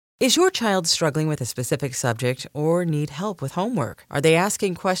Is your child struggling with a specific subject or need help with homework? Are they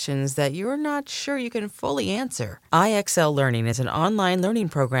asking questions that you're not sure you can fully answer? IXL Learning is an online learning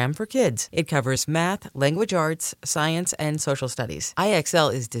program for kids. It covers math, language arts, science, and social studies.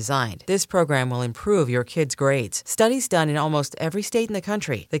 IXL is designed. This program will improve your kids' grades. Studies done in almost every state in the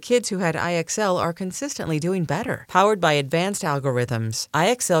country. The kids who had IXL are consistently doing better. Powered by advanced algorithms,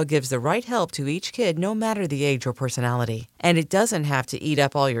 IXL gives the right help to each kid no matter the age or personality. And it doesn't have to eat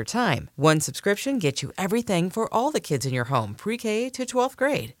up all your time. One subscription gets you everything for all the kids in your home, pre-K to 12th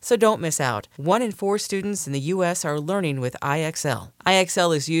grade. So don't miss out. 1 in 4 students in the U.S. are learning with IXL.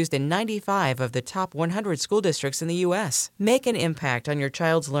 IXL is used in 95 of the top 100 school districts in the U.S. Make an impact on your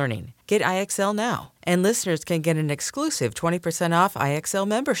child's learning. Get IXL now. And listeners can get an exclusive 20% off IXL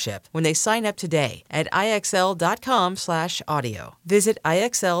membership when they sign up today at IXL.com/audio. Visit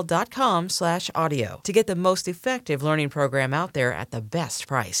IXL.com/audio to get the most effective learning program out there at the best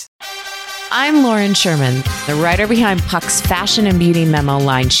price. I'm Lauren Sherman, the writer behind Puck's Fashion and Beauty Memo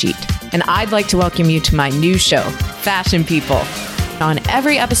line sheet. And I'd like to welcome you to my new show, Fashion People. On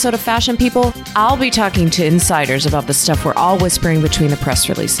every episode of Fashion People, I'll be talking to insiders about the stuff we're all whispering between the press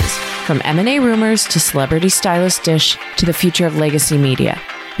releases. From M&A rumors to celebrity stylist dish to the future of legacy media.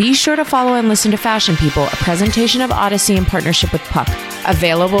 Be sure to follow and listen to Fashion People, a presentation of Odyssey in partnership with Puck.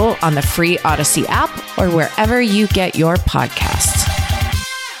 Available on the free Odyssey app or wherever you get your podcasts.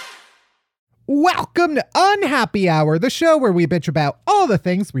 Welcome to Unhappy Hour, the show where we bitch about all the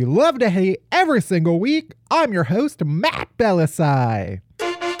things we love to hate every single week. I'm your host, Matt Belisai.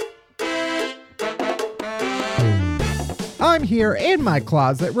 I'm here in my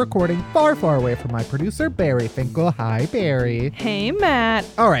closet recording far, far away from my producer, Barry Finkel. Hi, Barry. Hey, Matt.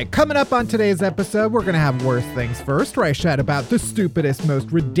 All right, coming up on today's episode, we're going to have Worst Things First, where I chat about the stupidest,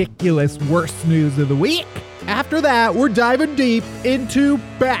 most ridiculous, worst news of the week. After that, we're diving deep into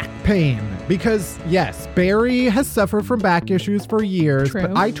back pain. Because, yes, Barry has suffered from back issues for years, True.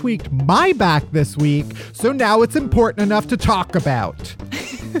 but I tweaked my back this week, so now it's important enough to talk about.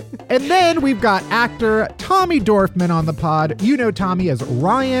 And then we've got actor Tommy Dorfman on the pod. You know Tommy as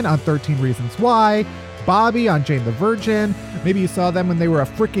Ryan on 13 Reasons Why, Bobby on Jane the Virgin. Maybe you saw them when they were a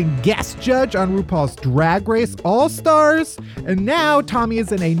freaking guest judge on RuPaul's Drag Race All-Stars. And now Tommy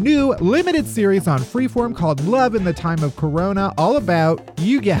is in a new limited series on Freeform called Love in the Time of Corona, all about,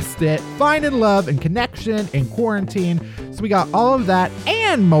 you guessed it, finding love and connection in quarantine. So we got all of that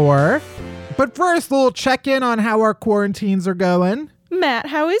and more. But first, a little check-in on how our quarantines are going. Matt,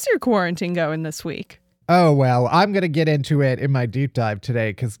 how is your quarantine going this week? Oh, well, I'm going to get into it in my deep dive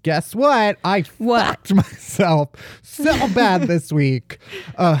today because guess what? I fucked myself so bad this week.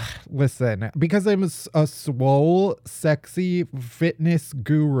 Listen, because I'm a swole, sexy fitness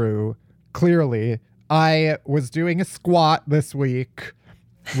guru, clearly, I was doing a squat this week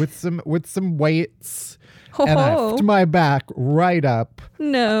with some weights and I fucked my back right up.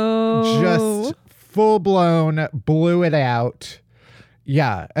 No. Just full blown blew it out.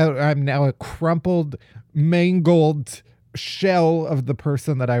 Yeah, I'm now a crumpled, mangled shell of the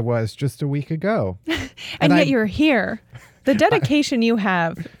person that I was just a week ago. and yet you're here. The dedication you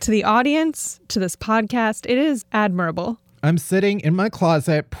have to the audience, to this podcast, it is admirable. I'm sitting in my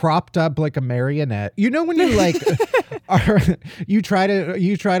closet, propped up like a marionette. You know when you like, you try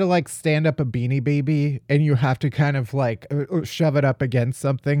to like stand up a Beanie Baby, and you have to kind of like shove it up against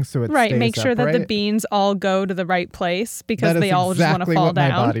something so it right. stays Make sure upright. that the beans all go to the right place because they all exactly just want to fall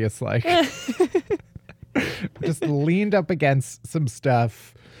down. My body is like. Just leaned up against some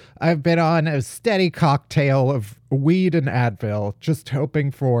stuff. I've been on a steady cocktail of weed and Advil, just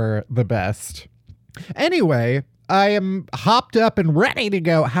hoping for the best. Anyway, I am hopped up and ready to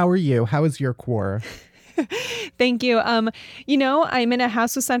go. How are you? How is your core? Thank you. I'm in a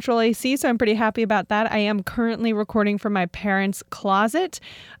house with central AC, so I'm pretty happy about that. I am currently recording from my parents' closet.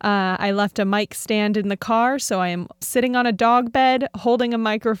 I left a mic stand in the car, so I am sitting on a dog bed, holding a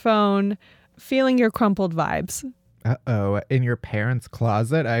microphone, feeling your crumpled vibes. Uh-oh, in your parents'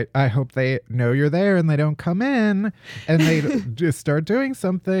 closet? I hope they know you're there and they don't come in and they just start doing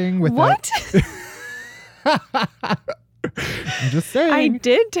something with what? I'm just saying. I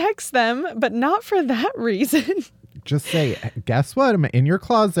did text them, but not for that reason. Just say, guess what? I'm in your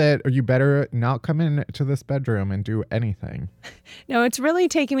closet, or you better not come into this bedroom and do anything. No, it's really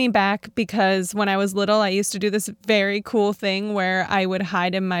taking me back because when I was little, I used to do this very cool thing where I would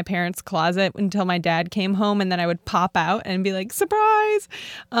hide in my parents' closet until my dad came home, and then I would pop out and be like, surprise.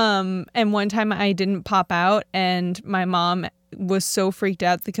 And one time I didn't pop out, and my mom was so freaked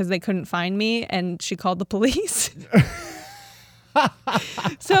out because they couldn't find me, and she called the police.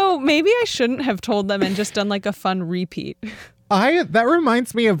 So maybe I shouldn't have told them and just done like a fun repeat. That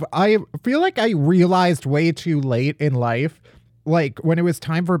reminds me of, I feel like I realized way too late in life, like when it was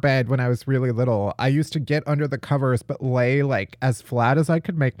time for bed when I was really little, I used to get under the covers but lay like as flat as I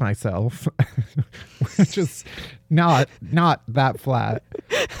could make myself, which is not that flat,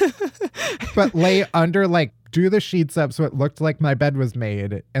 but lay under, like do the sheets up so it looked like my bed was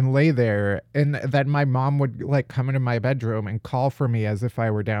made and lay there. And then my mom would like come into my bedroom and call for me as if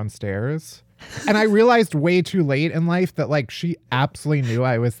I were downstairs. And I realized way too late in life that like she absolutely knew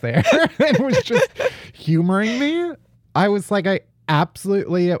I was there and was just humoring me. I was like, I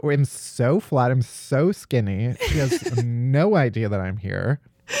absolutely am so flat. I'm so skinny. She has no idea that I'm here.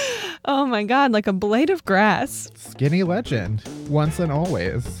 Oh my God, like a blade of grass. Skinny legend, once and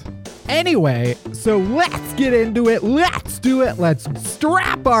always. Anyway, so let's get into it. Let's do it. Let's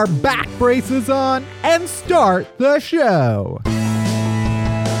strap our back braces on and start the show.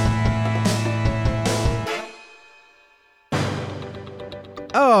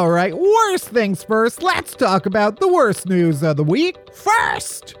 All right, worst things first. Let's talk about the worst news of the week.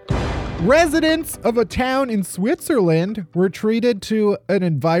 First, residents of a town in Switzerland were treated to an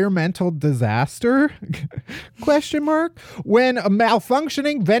environmental disaster? Question mark. When a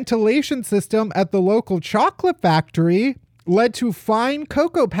malfunctioning ventilation system at the local chocolate factory led to fine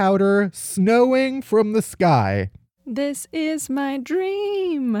cocoa powder snowing from the sky. This is my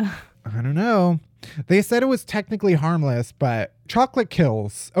dream. I don't know. They said it was technically harmless, but chocolate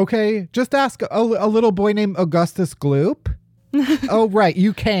kills, okay? Just ask a little boy named Augustus Gloop. Oh, right,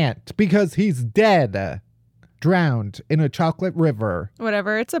 you can't because he's dead, drowned in a chocolate river.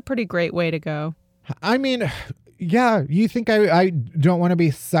 Whatever, it's a pretty great way to go. I mean, yeah, you think I don't want to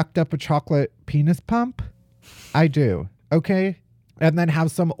be sucked up a chocolate penis pump? I do, okay? And then have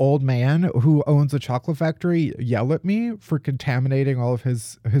some old man who owns a chocolate factory yell at me for contaminating all of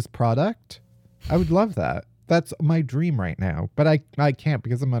his product? I would love that. That's my dream right now, but I can't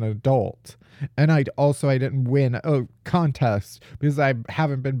because I'm an adult. And I didn't win a contest because I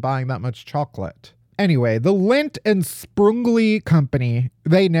haven't been buying that much chocolate. Anyway, the Lindt and Sprungli Company,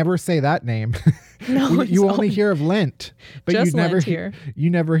 they never say that name. No, you only hear of Lindt, but you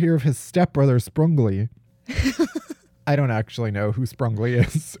never hear of his stepbrother Sprungli. I don't actually know who Sprungli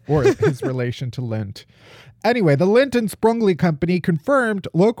is or his relation to Lindt. Anyway, the Lindt and Sprungli Company confirmed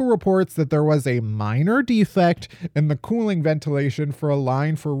local reports that there was a minor defect in the cooling ventilation for a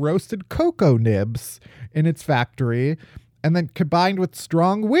line for roasted cocoa nibs in its factory. And then combined with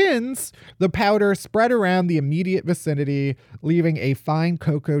strong winds, the powder spread around the immediate vicinity, leaving a fine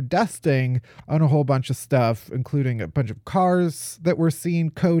cocoa dusting on a whole bunch of stuff, including a bunch of cars that were seen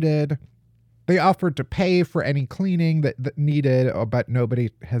coated. They offered to pay for any cleaning that needed, but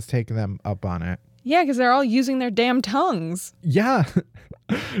nobody has taken them up on it. Yeah, because they're all using their damn tongues. Yeah.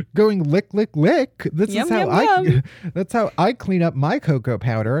 Going lick, lick, lick. That's how I clean up my cocoa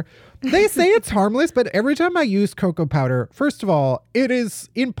powder. They say it's harmless, but every time I use cocoa powder, first of all, it is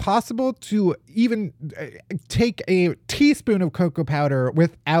impossible to even take a teaspoon of cocoa powder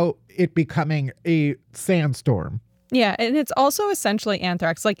without it becoming a sandstorm. Yeah, and it's also essentially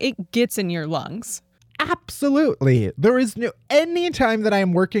anthrax. Like, it gets in your lungs. Absolutely. There is any time that I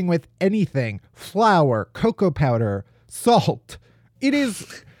am working with anything, flour, cocoa powder, salt, it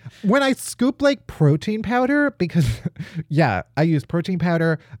is when I scoop like protein powder, because yeah, I use protein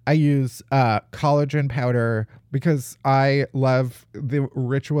powder. I use collagen powder because I love the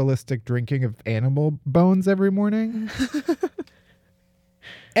ritualistic drinking of animal bones every morning.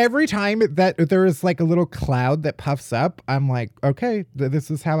 Every time that there is like a little cloud that puffs up, I'm like, okay,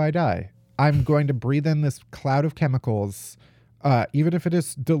 this is how I die. I'm going to breathe in this cloud of chemicals, even if it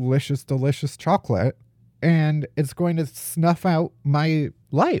is delicious, delicious chocolate, and it's going to snuff out my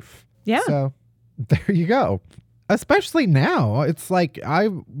life. Yeah. So there you go. Especially now, it's like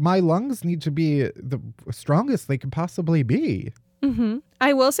my lungs need to be the strongest they can possibly be. Mm-hmm.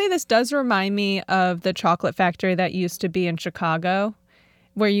 I will say this does remind me of the chocolate factory that used to be in Chicago,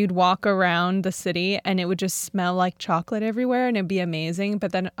 where you'd walk around the city and it would just smell like chocolate everywhere and it'd be amazing.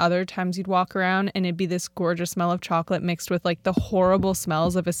 But then other times you'd walk around and it'd be this gorgeous smell of chocolate mixed with like the horrible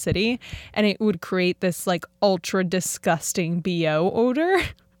smells of a city. And it would create this like ultra disgusting BO odor.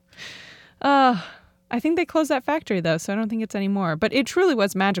 I think they closed that factory though, so I don't think it's anymore. But it truly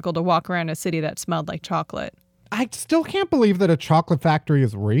was magical to walk around a city that smelled like chocolate. I still can't believe that a chocolate factory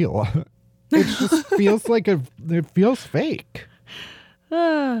is real. It just feels like it feels fake.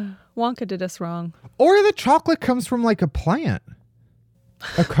 Wonka did us wrong. Or the chocolate comes from like a plant.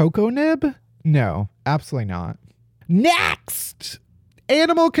 A cocoa nib? No, absolutely not. Next!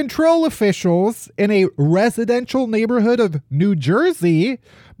 Animal control officials in a residential neighborhood of New Jersey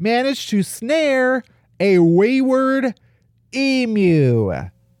managed to snare a wayward emu.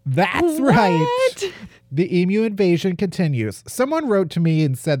 That's What? right. The emu invasion continues. Someone wrote to me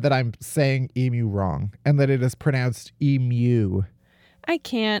and said that I'm saying emu wrong and that it is pronounced emu I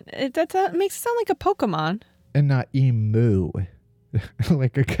can't. That makes it sound like a Pokemon. and not emu,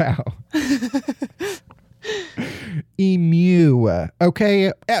 like a cow. Emu.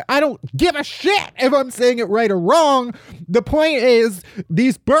 Okay, I don't give a shit if I'm saying it right or wrong. The point is,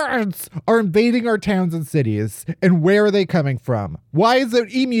 these birds are invading our towns and cities. And where are they coming from? Why is there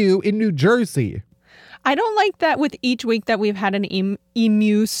emu in New Jersey? I don't like that with each week that we've had an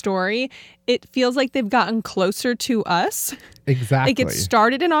emu story, it feels like they've gotten closer to us. Exactly. Like it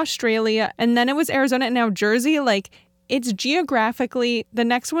started in Australia and then it was Arizona and now Jersey. Like it's geographically, the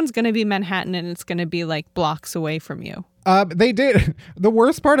next one's going to be Manhattan and it's going to be like blocks away from you. They did. The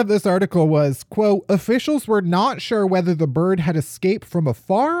worst part of this article was, quote, officials were not sure whether the bird had escaped from a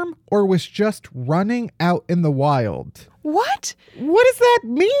farm or was just running out in the wild. What? What does that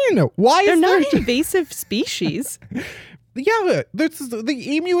mean? Why They're is not there... an invasive species. Yeah, the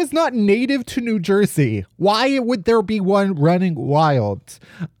emu is not native to New Jersey. Why would there be one running wild?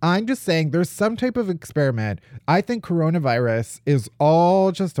 I'm just saying there's some type of experiment. I think coronavirus is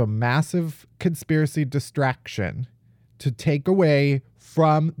all just a massive conspiracy distraction to take away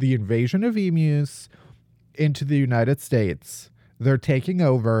from the invasion of emus into the United States. They're taking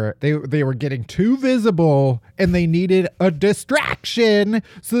over. They were getting too visible and they needed a distraction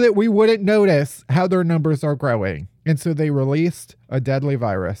so that we wouldn't notice how their numbers are growing. And so they released a deadly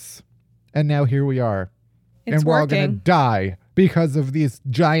virus. And now here we are. It's and we're all working. going to die because of these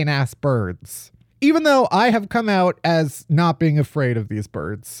giant ass birds. Even though I have come out as not being afraid of these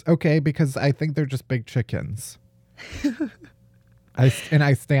birds, okay? Because I think they're just big chickens.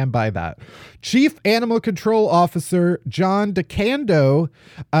 I stand by that. Chief Animal Control Officer John DeCando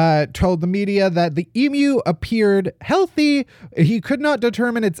told the media that the emu appeared healthy. He could not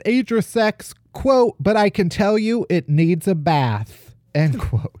determine its age or sex, quote, but I can tell you it needs a bath, end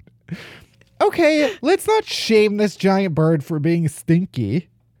quote. Okay, let's not shame this giant bird for being stinky.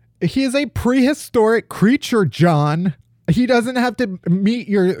 He is a prehistoric creature, John. He doesn't have to meet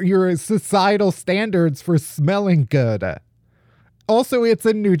your societal standards for smelling good. Also, it's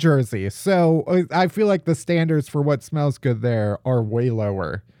in New Jersey, so I feel like the standards for what smells good there are way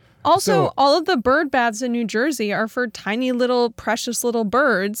lower. Also, So- all of the bird baths in New Jersey are for tiny little precious little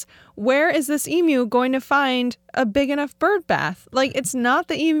birds. Where is this emu going to find a big enough bird bath? Like, it's not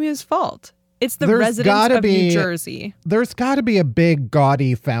the emu's fault. It's the There's residents gotta of be- New Jersey. There's got to be a big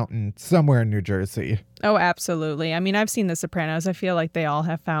gaudy fountain somewhere in New Jersey. Oh, absolutely. I mean, I've seen The Sopranos. I feel like they all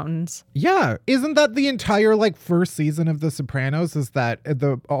have fountains. Yeah, isn't that the entire first season of The Sopranos? Is that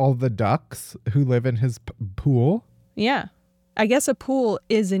all the ducks who live in his pool? Yeah. I guess a pool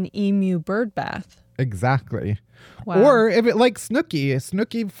is an emu bird bath. Exactly. Wow. Or if it like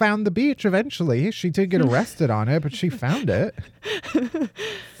Snooki found the beach eventually. She did get arrested on it, but she found it.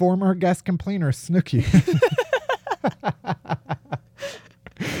 Former guest complainer Snooki.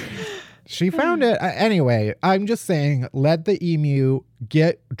 She found it. Anyway, I'm just saying, let the emu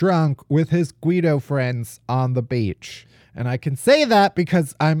get drunk with his Guido friends on the beach. And I can say that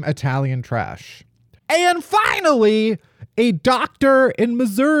because I'm Italian trash. And finally, a doctor in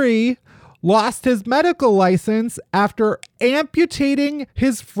Missouri lost his medical license after amputating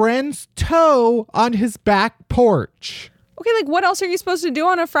his friend's toe on his back porch. Okay, like what else are you supposed to do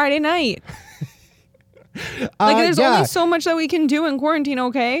on a Friday night? Like there's Yeah. only so much that we can do in quarantine,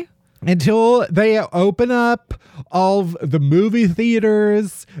 okay? Until they open up all of the movie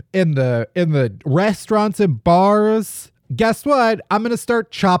theaters in the restaurants and bars. Guess what? I'm going to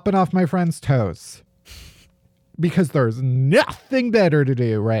start chopping off my friend's toes. Because there's nothing better to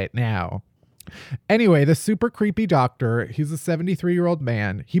do right now. Anyway, the super creepy doctor, he's a 73-year-old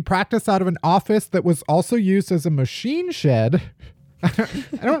man. He practiced out of an office that was also used as a machine shed.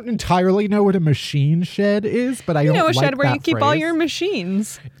 I don't entirely know what a machine shed is, but I don't You know, a like shed where that you keep all phrase. your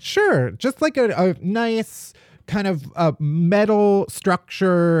machines. Sure, just like a nice kind of metal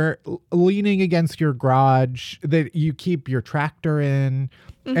structure leaning against your garage that you keep your tractor in.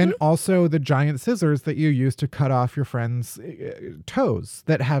 And also the giant scissors that you use to cut off your friend's toes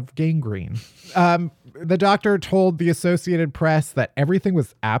that have gangrene. The doctor told the Associated Press that everything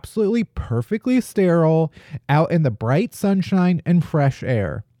was absolutely perfectly sterile out in the bright sunshine and fresh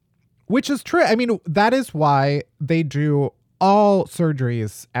air, which is true. I mean, that is why they do all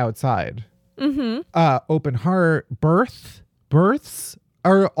surgeries outside. Open heart births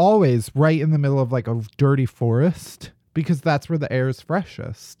are always right in the middle of a dirty forest. Because that's where the air is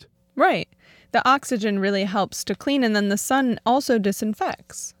freshest. Right. The oxygen really helps to clean, and then the sun also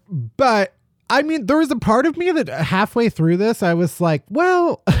disinfects. But I mean, there was a part of me that halfway through this, I was like,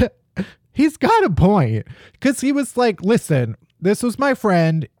 well, he's got a point. Because he was like, listen, this was my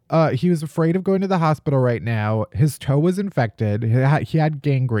friend. He was afraid of going to the hospital right now. His toe was infected. He had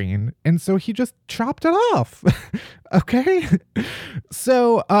gangrene. And so he just chopped it off. Okay.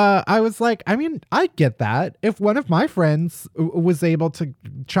 So I was like, I mean, I get that. If one of my friends was able to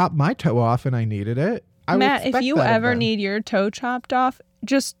chop my toe off and I needed it, I would expect if you that of ever them. need your toe chopped off,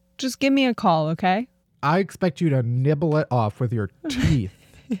 just give me a call, okay? I expect you to nibble it off with your teeth.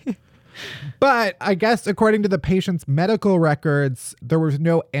 But I guess according to the patient's medical records, there was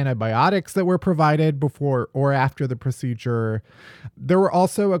no antibiotics that were provided before or after the procedure. There were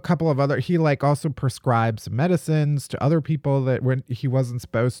also a couple of other, he like also prescribed some medicines to other people that when he wasn't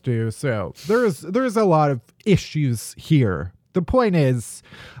supposed to. So there's a lot of issues here. The point is,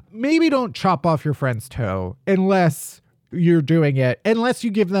 maybe don't chop off your friend's toe unless you're doing it, unless you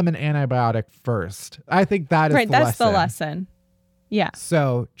give them an antibiotic first. I think that is right, the that's lesson. the lesson. Yeah.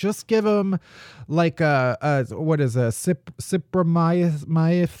 So just give them like a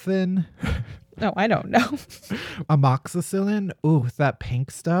cipromycin? No, I don't know. Amoxicillin? Ooh, that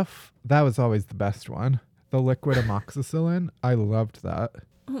pink stuff. That was always the best one. The liquid amoxicillin. I loved that.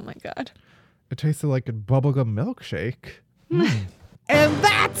 Oh my God. It tasted like a bubblegum milkshake. And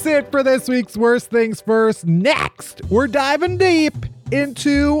that's it for this week's Worst Things First. Next, we're diving deep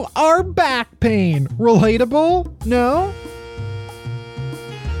into our back pain. Relatable? No?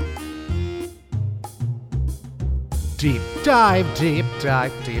 Deep dive, deep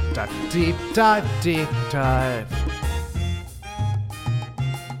dive, deep dive, deep dive, deep dive.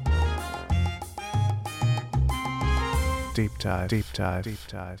 Deep dive, deep dive, deep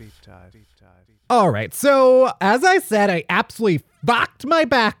dive, deep dive, deep dive. All right, so as I said, I absolutely fucked my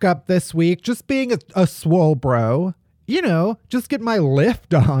back up this week, just being a swole bro. You know, just get my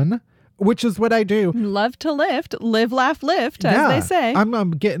lift on, which is what I do. Love to lift, live, laugh, lift, as they say.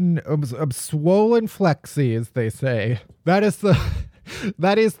 I'm getting swollen flexy, as they say. That is the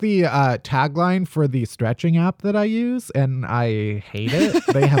tagline for the stretching app that I use, and I hate it.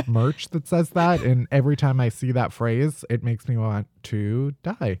 They have merch that says that, and every time I see that phrase, it makes me want to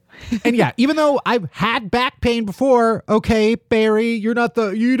die. And yeah, even though I've had back pain before, okay, Barry, you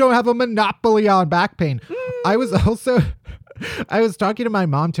don't have a monopoly on back pain. I was talking to my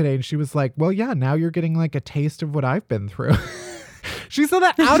mom today, and she was like, well, yeah, now you're getting like a taste of what I've been through. She said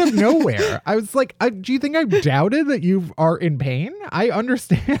that out of nowhere. I was like, do you think I doubted that you are in pain? I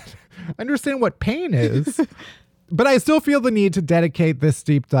understand what pain is. But I still feel the need to dedicate this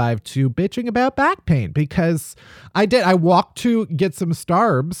deep dive to bitching about back pain because I walked to get some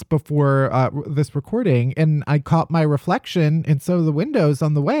Starbs before this recording, and I caught my reflection in some of the windows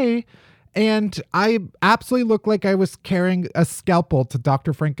on the way. And I absolutely looked like I was carrying a scalpel to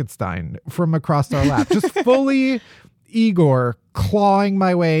Dr. Frankenstein from across our lap. Just fully Igor clawing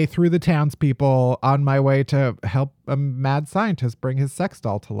my way through the townspeople on my way to help a mad scientist bring his sex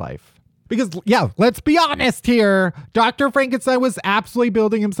doll to life. Because, yeah, let's be honest here. Dr. Frankenstein was absolutely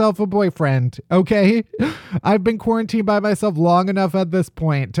building himself a boyfriend, okay? I've been quarantined by myself long enough at this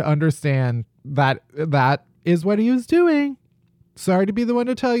point to understand that is what he was doing. Sorry to be the one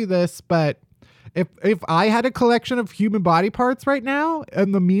to tell you this, but if I had a collection of human body parts right now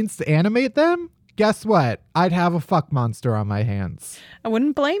and the means to animate them, guess what? I'd have a fuck monster on my hands. I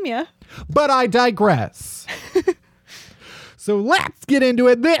wouldn't blame you. But I digress. So let's get into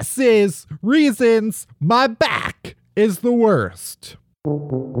it. This is Reasons My Back is the Worst.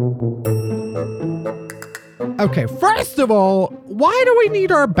 Okay, first of all, why do we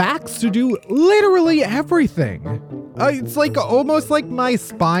need our backs to do literally everything? It's like almost like my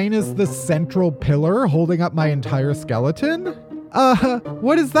spine is the central pillar holding up my entire skeleton.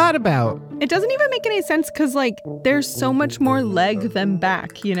 What is that about? It doesn't even make any sense because, like, there's so much more leg than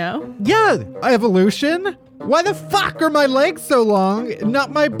back, you know? Yeah, evolution. Why the fuck are my legs so long,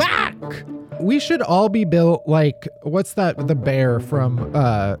 not my back? We should all be built like, what's that, the bear from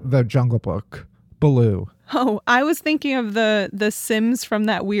the Jungle Book, Baloo. Oh, I was thinking of the Sims from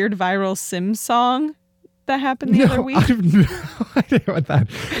that weird viral Sims song that happened the other week. I have no idea what that.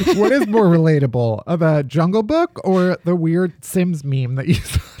 What is more relatable, the Jungle Book or the weird Sims meme that you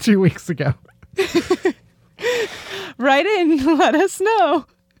saw 2 weeks ago? Write in, let us know.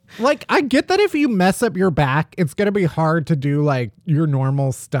 Like, I get that if you mess up your back, it's going to be hard to do like your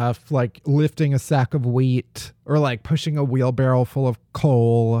normal stuff, like lifting a sack of wheat or like pushing a wheelbarrow full of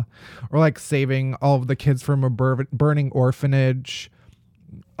coal or like saving all of the kids from a burning orphanage.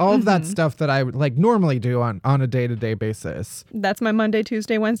 All of that stuff that I would like normally do on a day-to-day basis. That's my Monday,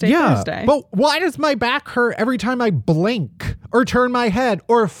 Tuesday, Wednesday, Thursday. But why does my back hurt every time I blink or turn my head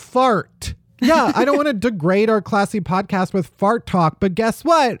or fart? Yeah, I don't want to degrade our classy podcast with fart talk, but guess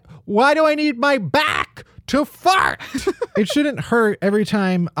what? Why do I need my back to fart? It shouldn't hurt every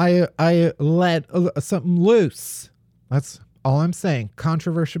time I let something loose. That's all I'm saying.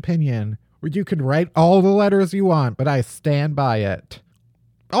 Controversial opinion. You can write all the letters you want, but I stand by it.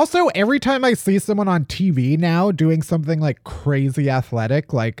 Also, every time I see someone on TV now doing something like crazy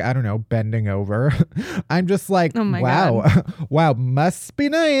athletic, like, I don't know, bending over, I'm just like, Oh my wow, God. wow, must be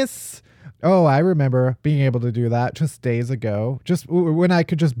nice. Oh, I remember being able to do that just days ago, just when I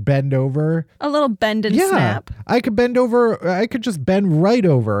could just bend over. A little bend and snap. I could bend over. I could just bend right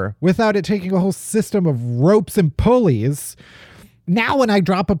over without it taking a whole system of ropes and pulleys. Now when I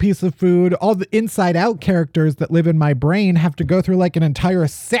drop a piece of food, all the inside out characters that live in my brain have to go through like an entire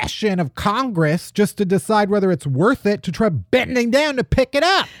session of Congress just to decide whether it's worth it to try bending down to pick it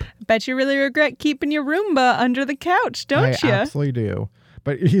up. Bet you really regret keeping your Roomba under the couch, don't I you? absolutely do.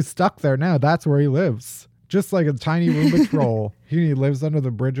 But he's stuck there now. That's where he lives. Just like a tiny Roomba troll. He lives under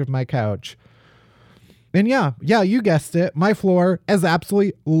the bridge of my couch. And yeah, you guessed it. My floor is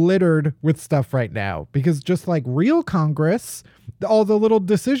absolutely littered with stuff right now because just like real Congress, all the little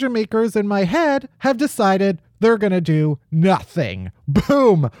decision makers in my head have decided they're going to do nothing.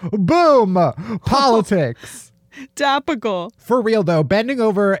 Boom, boom, politics. Topical. For real though, bending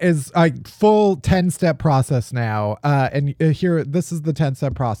over is a full 10-step process now. And here, this is the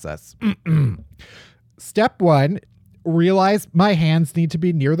 10-step process. Step 1. Realize my hands need to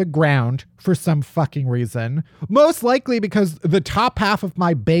be near the ground for some fucking reason. Most likely because the top half of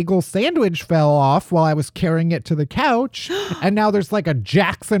my bagel sandwich fell off while I was carrying it to the couch. And now there's like a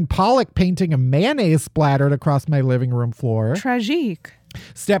Jackson Pollock painting of mayonnaise splattered across my living room floor. Tragique.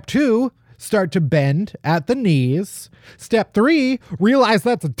 Step 2, start to bend at the knees. Step 3, realize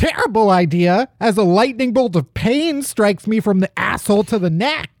that's a terrible idea as a lightning bolt of pain strikes me from the asshole to the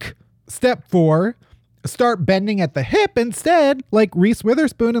neck. Step 4, start bending at the hip instead, like Reese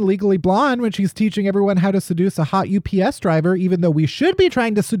Witherspoon in Legally Blonde when she's teaching everyone how to seduce a hot UPS driver, even though we should be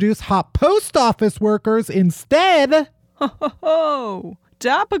trying to seduce hot post office workers instead. Oh,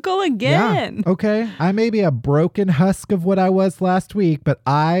 topical again. Yeah, okay. I may be a broken husk of what I was last week, but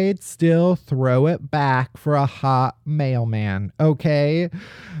I'd still throw it back for a hot mailman, okay?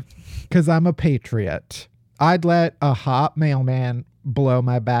 Because I'm a patriot. I'd let a hot mailman blow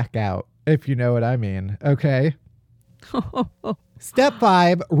my back out. If you know what I mean, okay? Step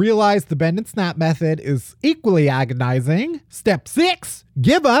 5, realize the bend and snap method is equally agonizing. Step 6,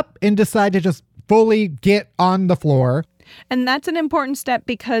 give up and decide to just fully get on the floor. And that's an important step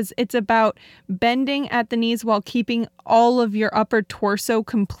because it's about bending at the knees while keeping all of your upper torso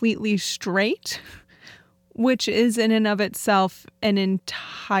completely straight, which is in and of itself an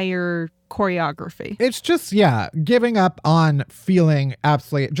entire choreography. It's just, giving up on feeling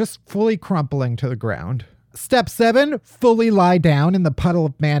absolutely, just fully crumpling to the ground. Step 7, fully lie down in the puddle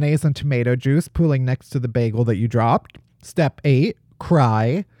of mayonnaise and tomato juice pooling next to the bagel that you dropped. Step 8,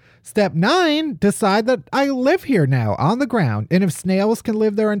 cry. Step 9, decide that I live here now on the ground. And if snails can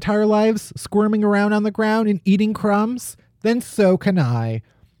live their entire lives squirming around on the ground and eating crumbs, then so can I.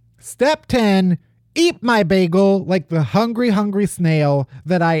 Step 10, eat my bagel like the hungry, hungry snail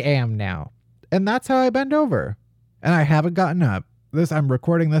that I am now. And that's how I bend over. And I haven't gotten up. I'm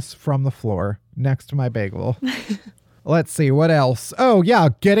recording this from the floor next to my bagel. Let's see, what else? Oh, yeah,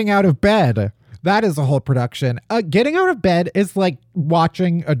 getting out of bed. That is a whole production. Getting out of bed is like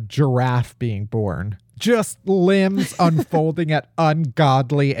watching a giraffe being born. Just limbs unfolding at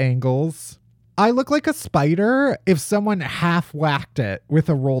ungodly angles. I look like a spider if someone half whacked it with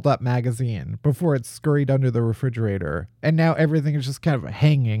a rolled up magazine before it scurried under the refrigerator. And now everything is just kind of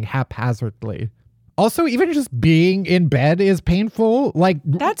hanging haphazardly. Also, even just being in bed is painful. Like,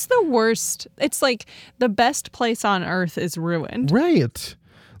 that's the worst. It's like the best place on earth is ruined. Right.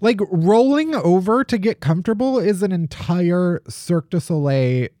 Like rolling over to get comfortable is an entire Cirque du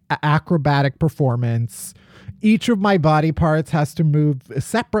Soleil acrobatic performance. Each of my body parts has to move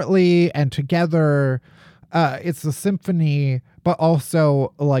separately and together. It's a symphony, but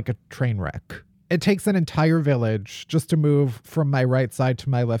also like a train wreck. It takes an entire village just to move from my right side to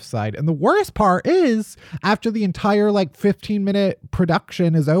my left side. And the worst part is after the entire 15-minute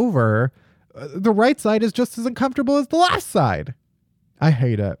production is over, the right side is just as uncomfortable as the left side. I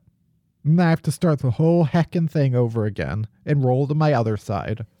hate it. And I have to start the whole heckin' thing over again and roll to my other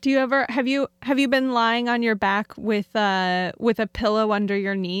side. Do you ever have you been lying on your back with a pillow under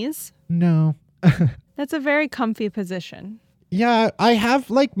your knees? No. That's a very comfy position. Yeah, I have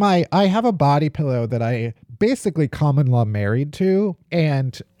a body pillow that I basically common law married to,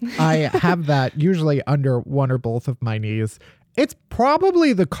 and I have that usually under one or both of my knees. It's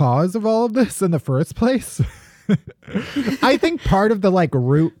probably the cause of all of this in the first place. I think part of the like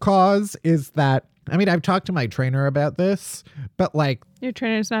root cause is that, I mean, I've talked to my trainer about this, but like... Your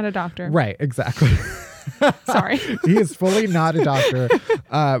trainer's not a doctor. Right, exactly. Sorry. He is fully not a doctor.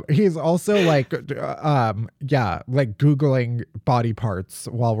 He's also like Googling body parts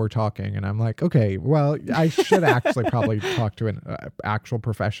while we're talking. And I'm like, okay, well, I should actually probably talk to an actual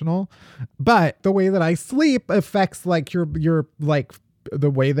professional. But the way that I sleep affects like your like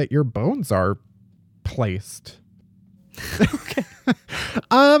the way that your bones are placed. Okay.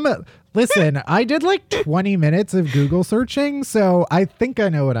 Listen, I did like 20 minutes of Google searching, so I think I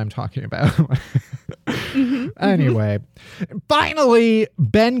know what I'm talking about. Anyway, finally,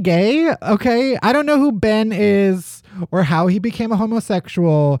 Ben Gay. Okay, I don't know who Ben is or how he became a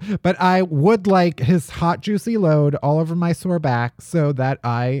homosexual, but I would like his hot, juicy load all over my sore back so that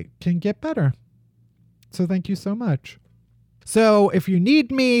I can get better. So thank you so much. So if you need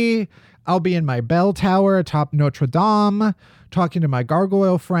me, I'll be in my bell tower atop Notre Dame, talking to my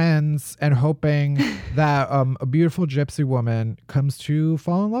gargoyle friends and hoping that a beautiful gypsy woman comes to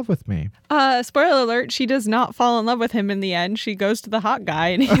fall in love with me. Spoiler alert, she does not fall in love with him in the end. She goes to the hot guy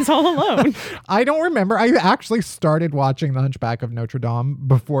and he's all alone. I don't remember. I actually started watching The Hunchback of Notre Dame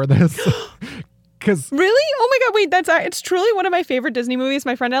before this. Really? Oh my God, wait, it's truly one of my favorite Disney movies.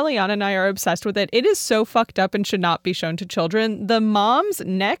 My friend Eliana and I are obsessed with it. It is so fucked up and should not be shown to children. The mom's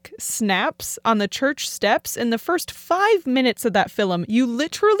neck snaps on the church steps in the first 5 minutes of that film. You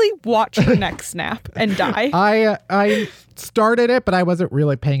literally watch her neck snap and die. I started it, but I wasn't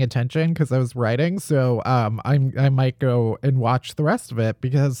really paying attention because I was writing. So I might go and watch the rest of it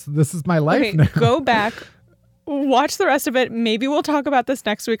because this is my life now. Go back. Watch the rest of it. Maybe we'll talk about this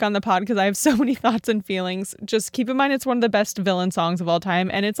next week on the pod because I have so many thoughts and feelings. Just keep in mind it's one of the best villain songs of all time,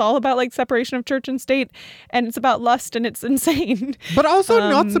 and it's all about like separation of church and state, and it's about lust, and it's insane. But also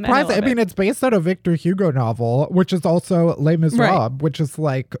not surprising. I mean, it's based on a Victor Hugo novel, which is also Les Miserables, which is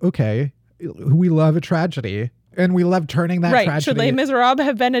like, okay, we love a tragedy, and we love turning that tragedy. Should Les Miserables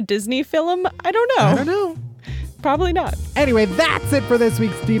have been a Disney film? I don't know. Probably not. Anyway, that's it for this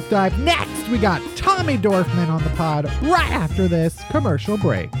week's Deep Dive. Next, we got Tommy Dorfman on the pod right after this commercial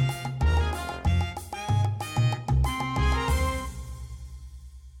break.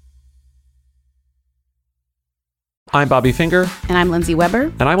 I'm Bobby Finger. And I'm Lindsay Weber.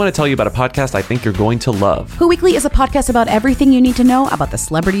 And I want to tell you about a podcast I think you're going to love. Who Weekly is a podcast about everything you need to know about the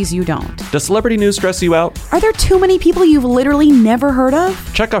celebrities you don't. Does celebrity news stress you out? Are there too many people you've literally never heard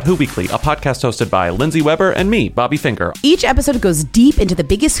of? Check out Who Weekly, a podcast hosted by Lindsay Weber and me, Bobby Finger. Each episode goes deep into the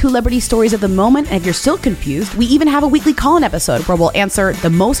biggest Who-lebrity stories of the moment, and if you're still confused, we even have a weekly call-in episode where we'll answer the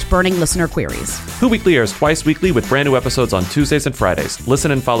most burning listener queries. Who Weekly airs twice weekly with brand new episodes on Tuesdays and Fridays.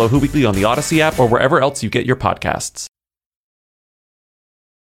 Listen and follow Who Weekly on the Odyssey app or wherever else you get your podcasts.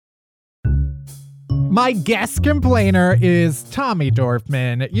 My guest complainer is Tommy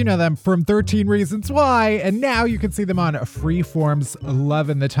Dorfman. You know them from 13 Reasons Why, and now you can see them on Freeform's Love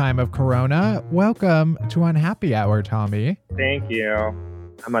in the Time of Corona. Welcome to Unhappy Hour, Tommy. Thank you.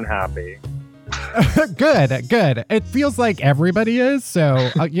 I'm unhappy. Good. It feels like everybody is, so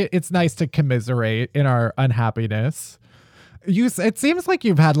it's nice to commiserate in our unhappiness. It seems like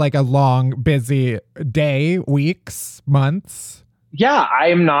you've had like a long, busy day, weeks, months. Yeah,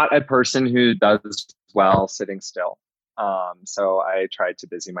 I'm not a person who does well sitting still. So I tried to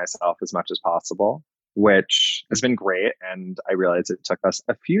busy myself as much as possible, which has been great. And I realized it took us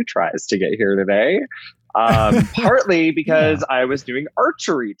a few tries to get here today, partly because I was doing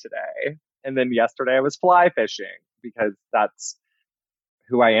archery today. And then yesterday I was fly fishing because that's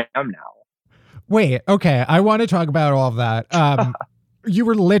who I am now. Wait, okay. I want to talk about all of that. You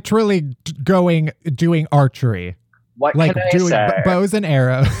were literally doing archery. What like can I doing say? Bows and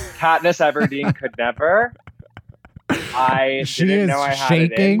arrows. Katniss Everdeen could never. She didn't is know I had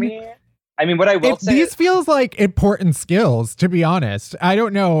shaking. it in me. I mean, what I will say these feels like important skills, to be honest. I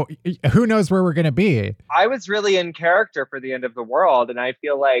don't know. Who knows where we're going to be? I was really in character for the end of the world, and I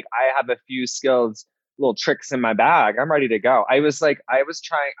feel like I have a few skills, little tricks in my bag. I'm ready to go. I was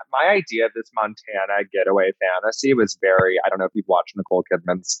trying. My idea of this Montana getaway fantasy was very. I don't know if you've watched Nicole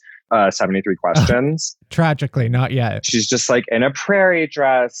Kidman's 73 Questions. Tragically, not yet. She's just like in a prairie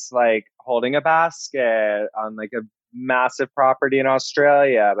dress, like holding a basket on like a massive property in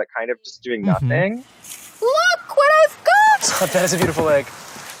Australia, but kind of just doing nothing. Look what I've got! That is a beautiful egg.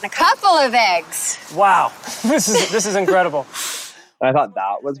 A couple of eggs. Wow, this is incredible. And I thought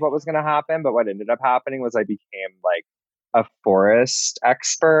that was what was going to happen, but what ended up happening was I became like a forest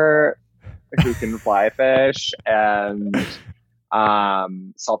expert who can fly fish, and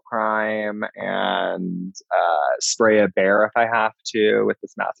solve crime, and spray a bear if I have to with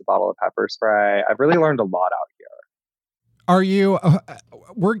this massive bottle of pepper spray. I've really learned a lot out here. Are you,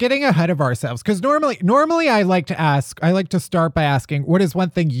 we're getting ahead of ourselves because normally I like to start by asking, what is one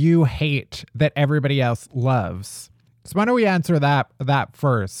thing you hate that everybody else loves? So why don't we answer that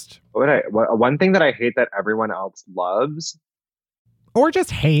first? One thing that I hate that everyone else loves? Or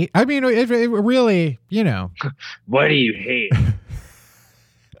just hate. I mean, it really, you know. What do you hate?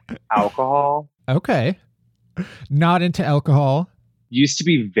 Alcohol. Okay. Not into alcohol. Used to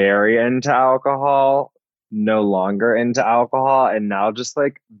be very into alcohol, no longer into alcohol. And now just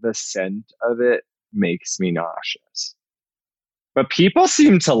like the scent of it makes me nauseous. But people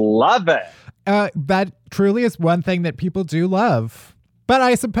seem to love it. That truly is one thing that people do love. But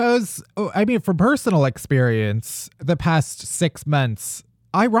I suppose, from personal experience, the past 6 months,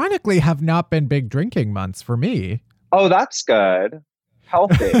 ironically, have not been big drinking months for me. Oh, that's good.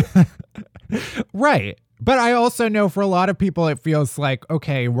 Healthy. Right. But I also know for a lot of people, it feels like,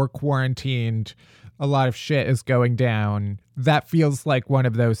 okay, we're quarantined. A lot of shit is going down. That feels like one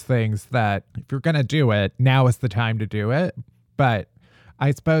of those things that if you're going to do it, now is the time to do it. But I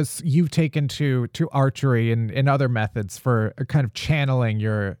suppose you've taken to archery and other methods for kind of channeling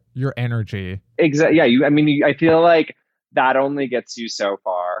your energy. Exactly. Yeah. I feel like that only gets you so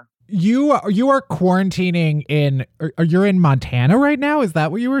far. You are quarantining you're in Montana right now? Is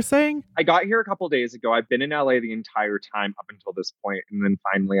that what you were saying? I got here a couple days ago. I've been in LA the entire time up until this point. And then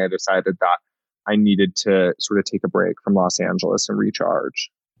finally I decided that I needed to sort of take a break from Los Angeles and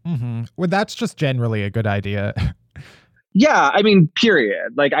recharge. Mm-hmm. Well, that's just generally a good idea. Yeah,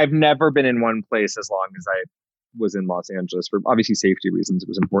 period. Like, I've never been in one place as long as I was in Los Angeles for obviously safety reasons. It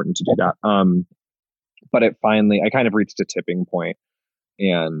was important to do that. But I kind of reached a tipping point,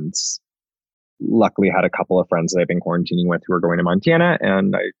 and luckily had a couple of friends that I've been quarantining with who are going to Montana,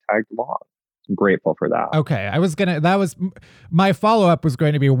 and I tagged along. I'm grateful for that. Okay, my follow-up was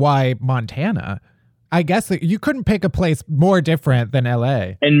going to be why Montana? I guess that you couldn't pick a place more different than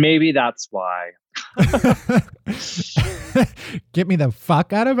LA. And maybe that's why. Get me the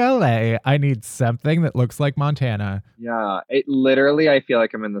fuck out of LA. I need something that looks like Montana. Yeah, I feel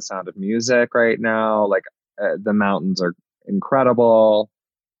like I'm in the Sound of Music right now. Like, the mountains are incredible.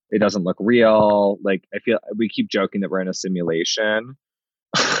 It doesn't look real. Like, I feel we keep joking that we're in a simulation.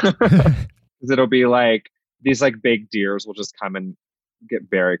 It'll be like these like big deers will just come and get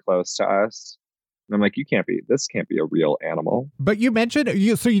very close to us. And I'm like, this can't be a real animal. But you mentioned,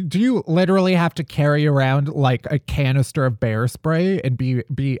 do you literally have to carry around like a canister of bear spray and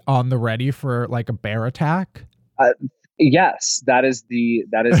be on the ready for like a bear attack? Yes, that is the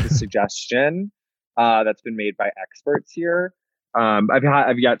suggestion that's been made by experts here.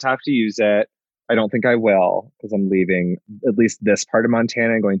 I've yet to have to use it. I don't think I will, because I'm leaving at least this part of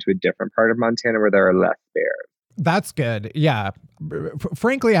Montana and going to a different part of Montana where there are less bears. That's good. Yeah.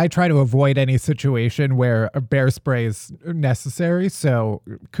 Frankly, I try to avoid any situation where a bear spray is necessary. So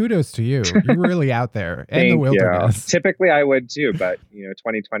kudos to you. You're really out there in the wilderness. You. Typically, I would too, but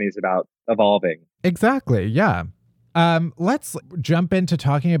 2020 is about evolving. Exactly. Yeah. Let's jump into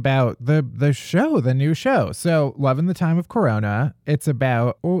talking about the new show. So, Love in the Time of Corona. It's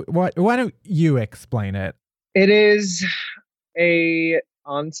about what? Why don't you explain it? It is a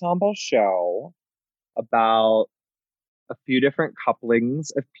ensemble show about a few different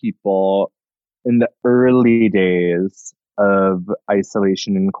couplings of people in the early days of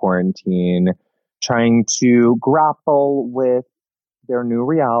isolation and quarantine, trying to grapple with their new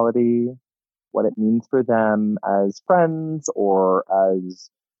reality, what it means for them as friends or as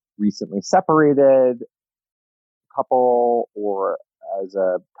recently separated couple, or as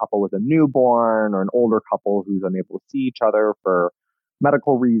a couple with a newborn, or an older couple who's unable to see each other for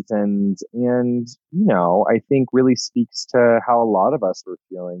medical reasons. And, I think really speaks to how a lot of us were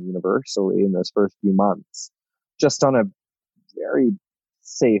feeling universally in those first few months, just on a very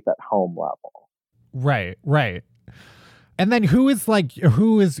safe at home level. Right. And then who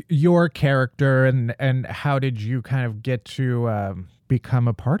is your character and how did you kind of get to become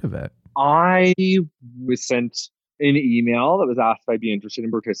a part of it? I was sent an email that was asked if I'd be interested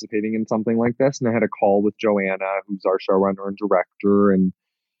in participating in something like this. And I had a call with Joanna, who's our showrunner and director, and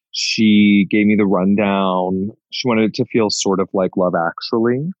she gave me the rundown. She wanted it to feel sort of like Love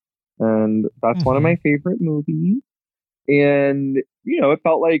Actually. And that's one of my favorite movies. And, it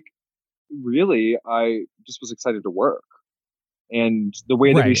felt like really I just was excited to work. And the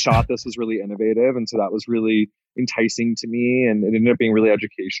way that we shot this was really innovative. And so that was really enticing to me. And it ended up being a really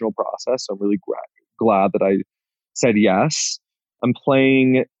educational process. So I'm really glad that I said yes. I'm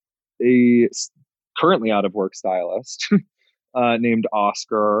playing a currently out of work stylist named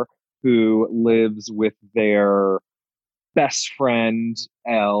Oscar who lives with their best friend,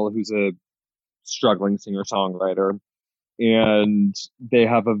 Elle, who's a struggling singer-songwriter. And they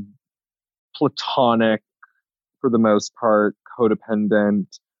have a platonic, for the most part, codependent,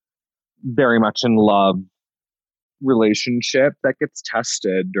 very much in love relationship that gets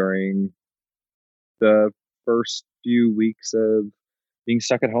tested during the first few weeks of being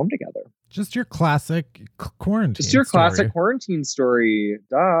stuck at home together. Just your classic quarantine Just your story. classic quarantine story.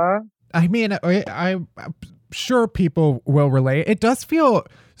 Duh. I mean, I'm sure people will relate. It does feel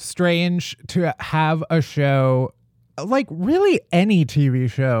strange to have a show, like really any TV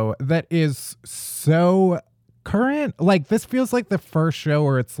show, that is so current. Like, this feels like the first show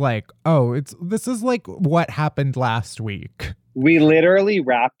where it's like, oh, this is like what happened last week. We literally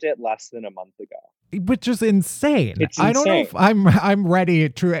wrapped it less than a month ago. Which is insane. It's I don't know insane. if I'm ready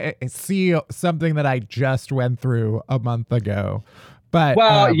to see something that I just went through a month ago. But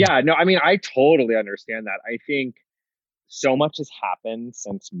yeah, no, I mean, I totally understand that. I think so much has happened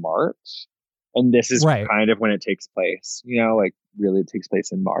since March, and this is kind of when it takes place. You know, like really, it takes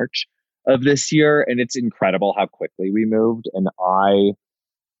place in March of this year, and it's incredible how quickly we moved. And I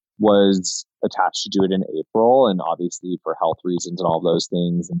was attached to do it in April, and obviously for health reasons and all those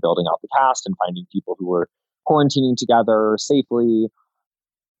things, and building out the cast and finding people who were quarantining together safely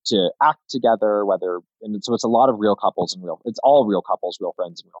to act together, and so it's a lot of real couples and it's all real couples, real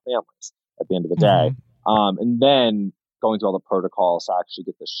friends, and real families at the end of the day. And then going through all the protocols to actually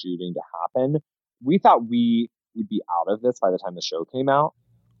get the shooting to happen, we thought we would be out of this by the time the show came out,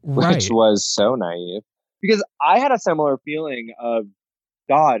 which was so naive, because I had a similar feeling of,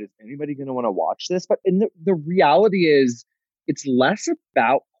 God, is anybody going to want to watch this? But the reality is, it's less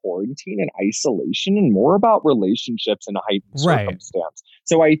about quarantine and isolation and more about relationships in a heightened circumstance.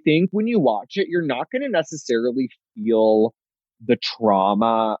 So I think when you watch it, you're not going to necessarily feel the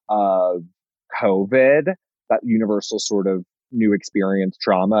trauma of COVID, that universal sort of new experience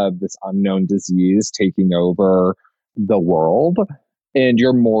trauma of this unknown disease taking over the world. And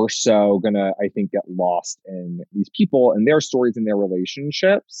you're more so going to, I think, get lost in these people and their stories and their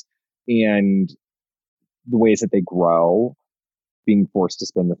relationships and the ways that they grow, being forced to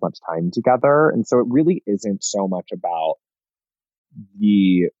spend this much time together. And so it really isn't so much about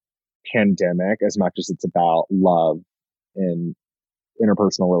the pandemic as much as it's about love and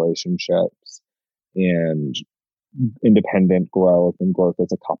interpersonal relationships and independent growth and growth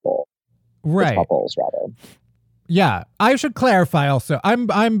as a couple. As couples, rather. Yeah, I should clarify also.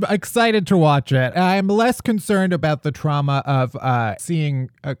 I'm excited to watch it. I'm less concerned about the trauma of seeing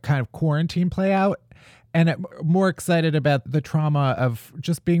a kind of quarantine play out, and more excited about the trauma of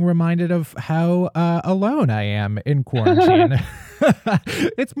just being reminded of how alone I am in quarantine.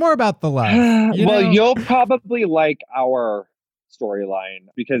 It's more about the love. You'll probably like our storyline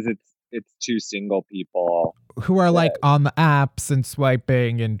because it's two single people who are like on the apps and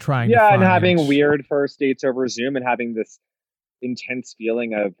swiping and trying to find... and having weird first dates over Zoom and having this intense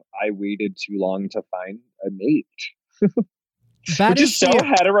feeling of, I waited too long to find a mate. Which is so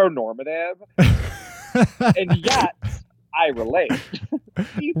heteronormative. And yet I relate.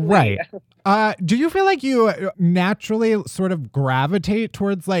 Right. Do you feel like you naturally sort of gravitate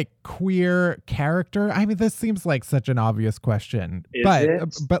towards like queer character? I mean, this seems like such an obvious question,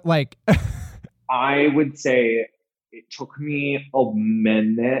 but like, I would say it took me a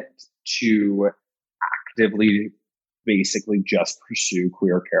minute to actively basically just pursue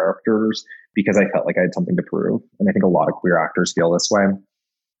queer characters because I felt like I had something to prove. And I think a lot of queer actors feel this way.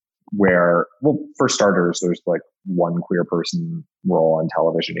 Where, well, for starters, there's like one queer person role on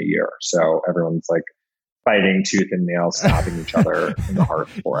television a year. So everyone's like fighting tooth and nail, stabbing each other in the heart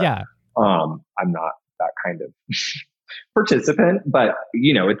for it. Yeah. I'm not that kind of participant, but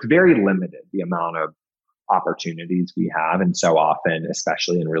it's very limited, the amount of opportunities we have. And so often,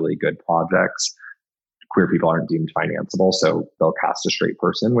 especially in really good projects, queer people aren't deemed financeable. So they'll cast a straight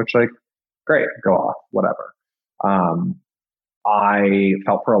person, which like, great, go off, whatever. I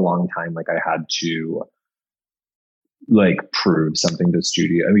felt for a long time like I had to like prove something to the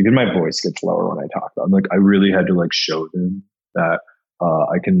studio. I mean, even my voice gets lower when I talk. I'm like, I really had to like show them that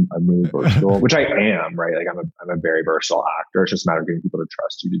I'm really versatile, which I am, right? Like I'm a very versatile actor. It's just a matter of getting people to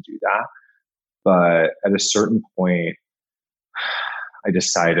trust you to do that. But at a certain point, I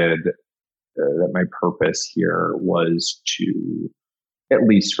decided that my purpose here was to, at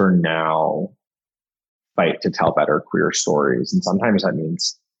least for now, fight to tell better queer stories. And sometimes that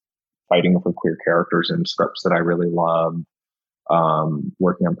means fighting for queer characters in scripts that I really love,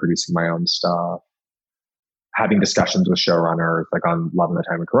 working on producing my own stuff, having discussions with showrunners, like on Love in the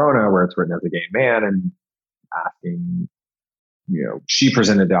Time of Corona, where it's written as a gay man, and asking she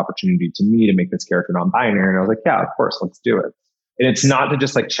presented the opportunity to me to make this character non-binary. And I was like, yeah, of course, let's do it. And it's not to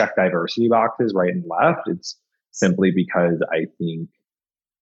just like check diversity boxes right and left. It's simply because I think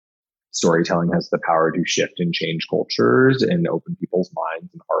storytelling has the power to shift and change cultures and open people's minds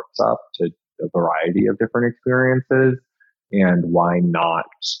and hearts up to a variety of different experiences. And why not,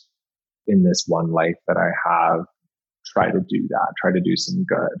 in this one life that I have, try to do that, try to do some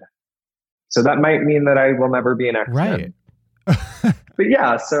good. So that might mean that I will never be an X-Men. Right. But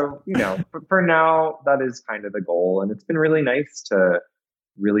yeah, so, for now, that is kind of the goal. And it's been really nice to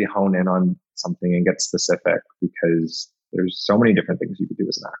really hone in on something and get specific, because there's so many different things you could do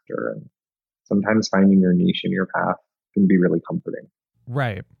as an actor. And sometimes finding your niche and your path can be really comforting.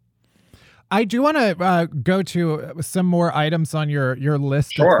 Right. I do want to go to some more items on your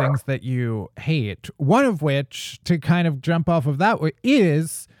list Sure. of things that you hate. One of which, to kind of jump off of that,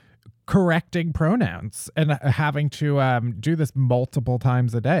 is correcting pronouns and having to do this multiple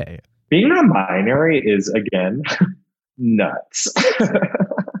times a day. Being non-binary is, again, nuts.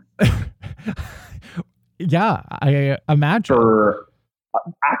 Yeah, I imagine. For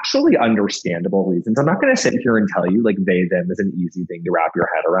actually understandable reasons. I'm not going to sit here and tell you like they, them is an easy thing to wrap your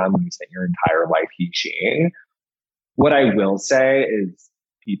head around when you spend your entire life he, sheing. What I will say is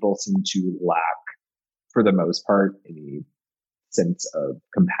people seem to lack, for the most part, any sense of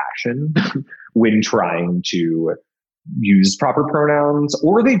compassion when trying to use proper pronouns,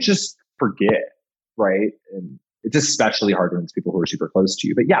 or they just forget, right? And it's especially hard when it's people who are super close to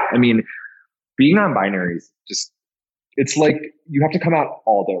you. But yeah, I mean, being non-binary is just, it's like you have to come out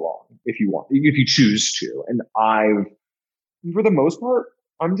all day long if you want, if you choose to. And for the most part,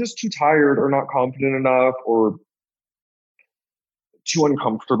 I'm just too tired or not confident enough or too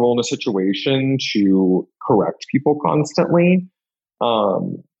uncomfortable in a situation to correct people constantly.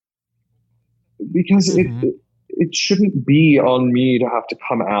 Because it shouldn't be on me to have to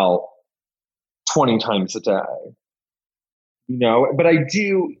come out 20 times a day. But I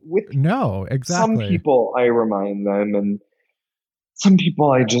do with exactly. Some people I remind them, and some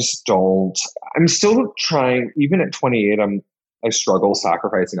people I just don't. I'm still trying, even at 28, I struggle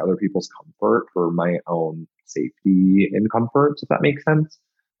sacrificing other people's comfort for my own safety and comfort, if that makes sense.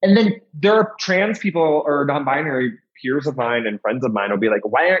 And then there are trans people or non-binary peers of mine and friends of mine will be like,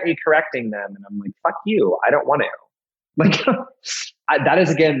 why aren't you correcting them? And I'm like, fuck you, I don't want to. Like, that is,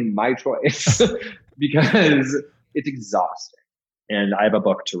 again, my choice because it's exhausting. And I have a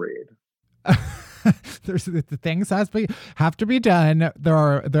book to read. There's the things have to be done. There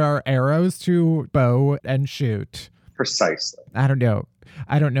are arrows to bow and shoot. Precisely. I don't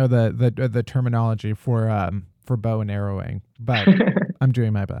know the terminology for bow and arrowing, but I'm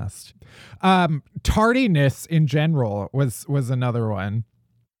doing my best. Tardiness in general was another one.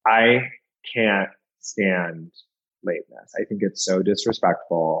 I can't stand lateness. I think it's so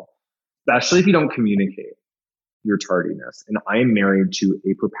disrespectful, especially if you don't communicate your tardiness. And I'm married to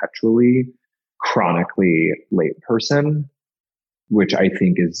a perpetually, chronically late person, which I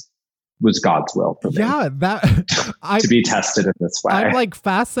think was God's will for me. Yeah, to be tested in this way. I'm like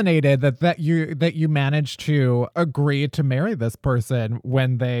fascinated that you managed to agree to marry this person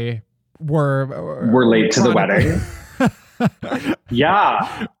when they were late to the wedding.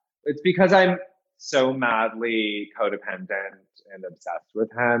 Yeah, it's because I'm so madly codependent and obsessed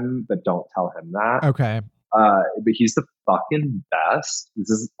with him, but don't tell him that. Okay. But he's the fucking best. This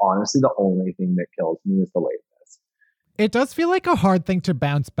is honestly the only thing that kills me is the lateness. It does feel like a hard thing to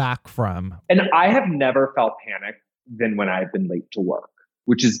bounce back from. And I have never felt panic than when I've been late to work,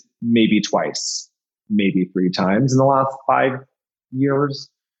 which is maybe twice, maybe 3 times in the last 5 years.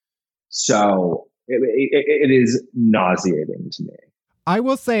 So it is nauseating to me. I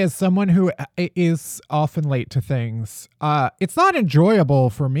will say, as someone who is often late to things, it's not enjoyable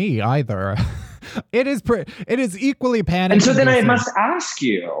for me either. It is equally panic. And so then I must ask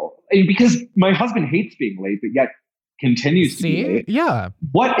you, because my husband hates being late, but yet continues to be late. Yeah.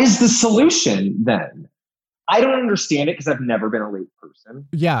 What is the solution then? I don't understand it because I've never been a late person.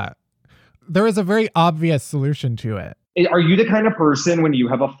 Yeah. There is a very obvious solution to it. Are you the kind of person when you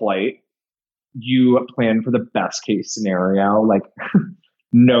have a flight, you plan for the best case scenario, like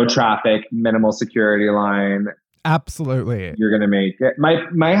no traffic, minimal security line? Absolutely. You're going to make it.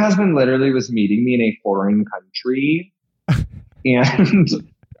 My husband literally was meeting me in a foreign country and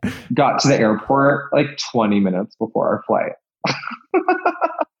got to the airport like 20 minutes before our flight.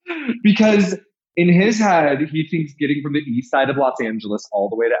 Because in his head, he thinks getting from the east side of Los Angeles all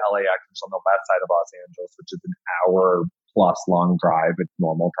the way to LAX, which is on the west side of Los Angeles, which is an hour plus long drive with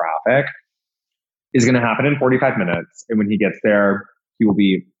normal traffic, is going to happen in 45 minutes. And when he gets there, he will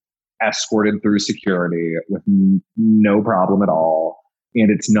be escorted through security with no problem at all. And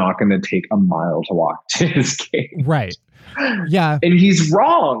it's not going to take a mile to walk to his gate. Right. Yeah. And he's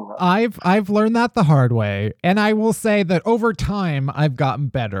wrong. I've learned that the hard way. And I will say that over time I've gotten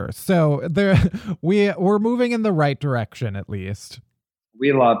better. So we're moving in the right direction, at least.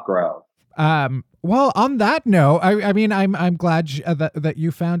 We love growth. Well, on that note, I mean, I'm glad that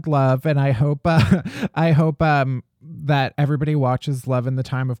you found love, and I hope that everybody watches Love in the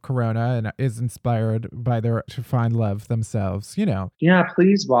Time of Corona and is inspired to find love themselves. Yeah,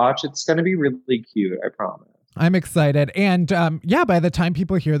 please watch. It's going to be really cute. I promise. I'm excited. And by the time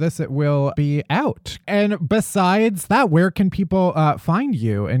people hear this, it will be out. And besides that, where can people find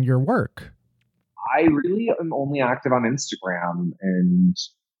you and your work? I really am only active on Instagram, and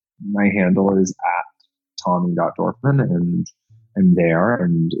my handle is @Tommy.Dorfman, and I'm there.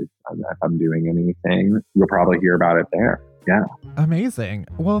 And if I'm doing anything, you'll probably hear about it there. Yeah. Amazing.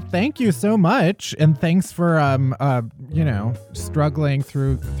 Well, thank you so much. And thanks for, struggling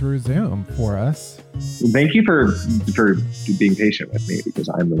through Zoom for us. Thank you for being patient with me, because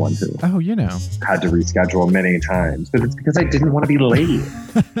I'm the one who had to reschedule many times. But it's because I didn't want to be late.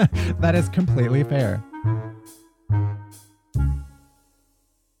 That is completely fair.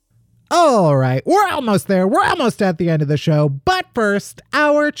 All right, we're almost there. We're almost at the end of the show. But first,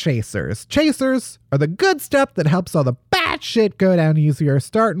 our chasers. Chasers are the good stuff that helps all the bad shit go down easier,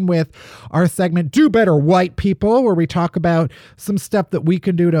 starting with our segment, Do Better White People, where we talk about some stuff that we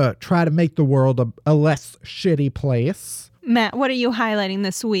can do to try to make the world a less shitty place. Matt, what are you highlighting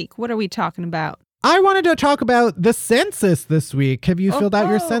this week? What are we talking about? I wanted to talk about the census this week. Have you filled out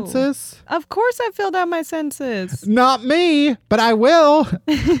your census? Of course I filled out my census. Not me, but I will.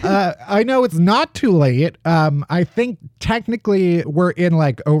 I know it's not too late. I think technically we're in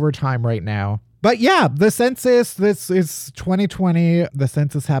overtime right now. But yeah, the census, this is 2020. The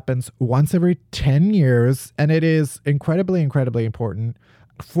census happens once every 10 years, and it is incredibly, incredibly important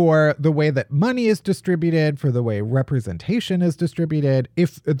for the way that money is distributed, for the way representation is distributed.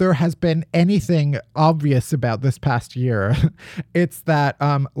 If there has been anything obvious about this past year, it's that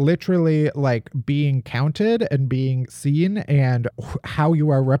literally being counted and being seen and how you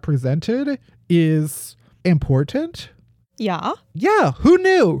are represented is important. Yeah. Yeah. Who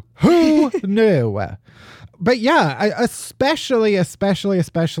knew? Who knew? But yeah, especially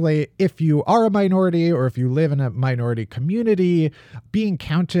if you are a minority or if you live in a minority community, being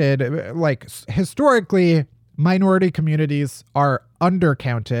counted, historically, minority communities are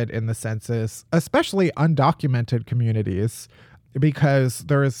undercounted in the census, especially undocumented communities, because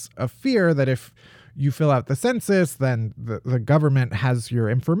there is a fear that if you fill out the census, then the government has your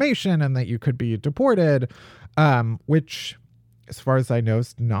information and that you could be deported, which, as far as I know,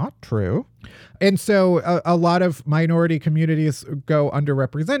 is not true. And so a lot of minority communities go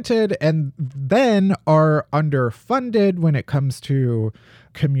underrepresented and then are underfunded when it comes to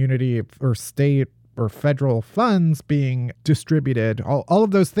community or state or federal funds being distributed. All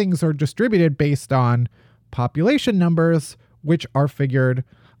of those things are distributed based on population numbers, which are figured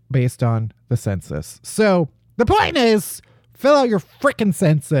based on the census. So the point is, fill out your frickin'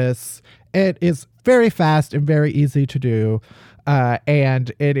 census. It is very fast and very easy to do.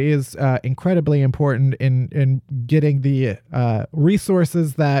 And it is incredibly important in getting the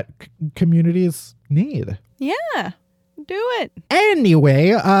resources that communities need. Yeah, do it.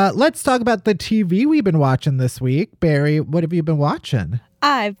 Anyway, let's talk about the TV we've been watching this week. Barry, what have you been watching?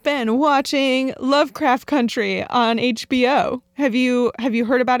 I've been watching Lovecraft Country on HBO. Have you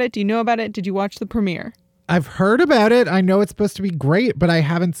heard about it? Do you know about it? Did you watch the premiere? I've heard about it. I know it's supposed to be great, but I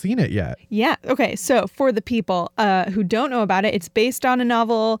haven't seen it yet. Yeah. Okay. So for the people who don't know about it, it's based on a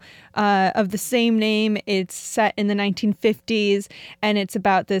novel of the same name. It's set in the 1950s, and it's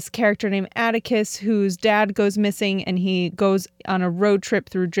about this character named Atticus whose dad goes missing, and he goes on a road trip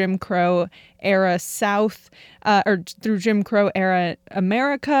through Jim Crow era through Jim Crow era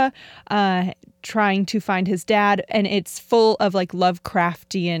America, trying to find his dad, and it's full of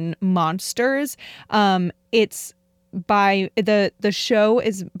Lovecraftian monsters. It's by the show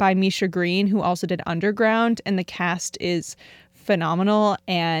is by Misha Green, who also did Underground, and the cast is phenomenal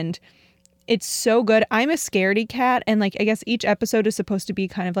and it's so good. I'm a scaredy cat, and I guess each episode is supposed to be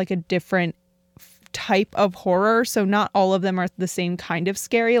kind of a different type of horror, so not all of them are the same kind of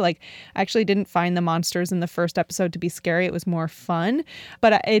scary. I actually didn't find the monsters in the first episode to be scary. It was more fun,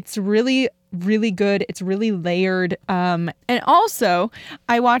 but it's really really good. It's really layered. And also,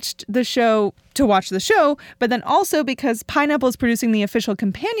 I watched the show to watch the show, but then also because Pineapple is producing the official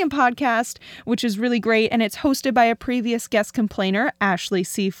companion podcast, which is really great. And it's hosted by a previous guest complainer, Ashley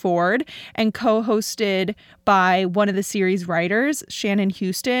C. Ford, and co-hosted by one of the series writers, Shannon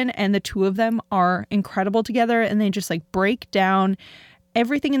Houston. And the two of them are incredible together. And they just like break down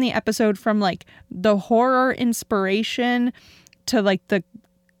everything in the episode, from like the horror inspiration to like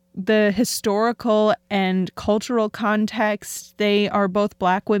the historical and cultural context. They are both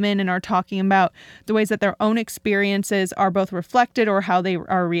Black women and are talking about the ways that their own experiences are both reflected or how they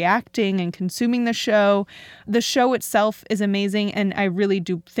are reacting and consuming the show. The show itself is amazing, and I really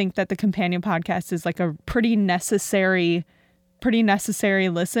do think that the companion podcast is like a pretty necessary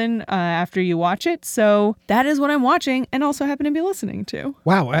listen after you watch it. So that is what I'm watching and also happen to be listening to.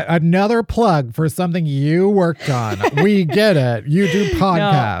 Wow, another plug for something you worked on. We get it. You do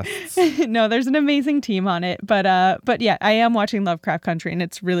podcasts. No, there's an amazing team on it. But yeah, I am watching Lovecraft Country, and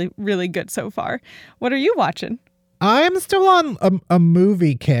it's really, really good so far. What are you watching? I'm still on a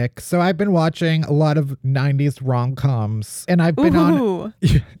movie kick, so I've been watching a lot of 90s rom-coms, and I've been on,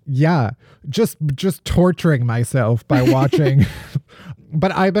 just torturing myself by watching,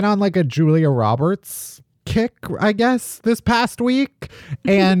 but I've been on like a Julia Roberts kick, I guess, this past week,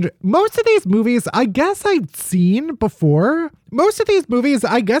 and most of these movies, I guess I'd seen before.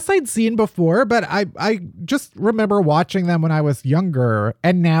 But I just remember watching them when I was younger,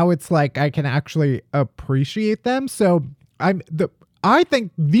 and now it's like I can actually appreciate them. So I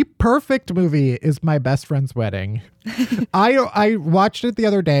think the perfect movie is My Best Friend's Wedding. I watched it the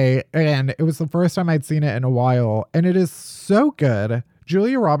other day, and it was the first time I'd seen it in a while, and it is so good.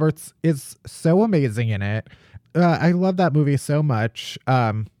 Julia Roberts is so amazing in it. I love that movie so much.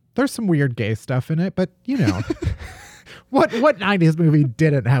 There's some weird gay stuff in it, but you know. What 90s movie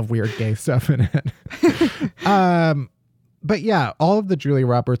didn't have weird gay stuff in it? But yeah, all of the Julia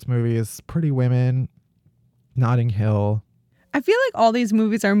Roberts movies, Pretty Women, Notting Hill. I feel like all these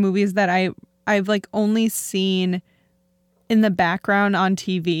movies are movies that I've like only seen in the background on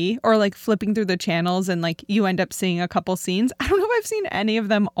TV, or like flipping through the channels and like you end up seeing a couple scenes. I don't know if I've seen any of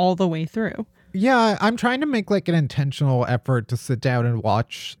them all the way through. Yeah, I'm trying to make like an intentional effort to sit down and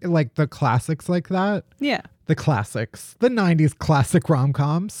watch like the classics like that. Yeah. The classics, the 90s classic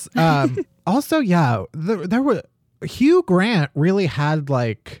rom-coms. Also, yeah, there were Hugh Grant really had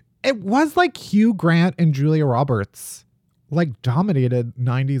like, it was like Hugh Grant and Julia Roberts like dominated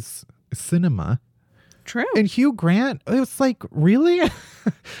 90s cinema. True. And Hugh Grant, it was like, really?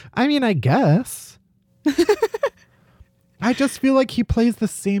 I mean, I guess. I just feel like he plays the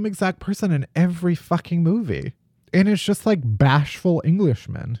same exact person in every fucking movie. And it's just like bashful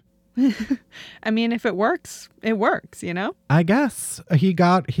Englishmen. I mean, if it works, it works, you know? I guess he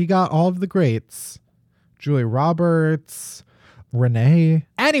got all of the greats. Julia Roberts, Renee.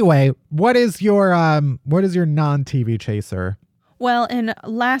 Anyway, what is your non-TV chaser? Well, in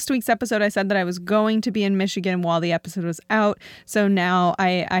last week's episode, I said that I was going to be in Michigan while the episode was out. So now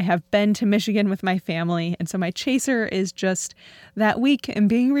I have been to Michigan with my family. And so my chaser is just that week and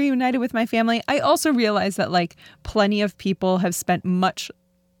being reunited with my family. I also realized that like plenty of people have spent much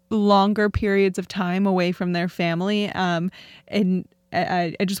longer periods of time away from their family. And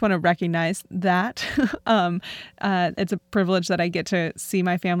I just want to recognize that. It's a privilege that I get to see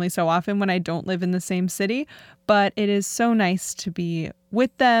my family so often when I don't live in the same city. But it is so nice to be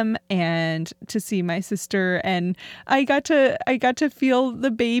with them and to see my sister. And I got to feel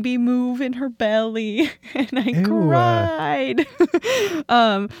the baby move in her belly, and I cried.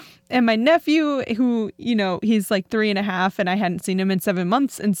 And my nephew, who, you know, he's like 3.5, and I hadn't seen him in 7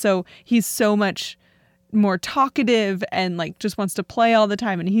 months. And so he's so much more talkative and like just wants to play all the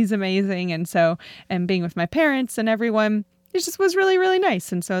time, and he's amazing. And so, and being with my parents and everyone, it just was really, really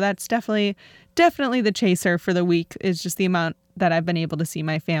nice. And so that's definitely the chaser for the week, is just the amount that I've been able to see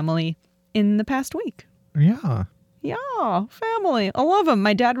my family in the past week. Yeah. Yeah, family. I love them.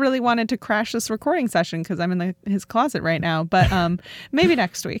 My dad really wanted to crash this recording session because I'm in his closet right now, but maybe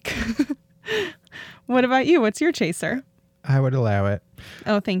next week. What about you? What's your chaser? I would allow it.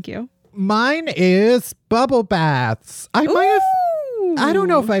 Oh, thank you. Mine is bubble baths. I don't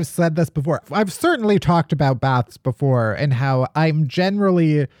know if I've said this before. I've certainly talked about baths before and how I'm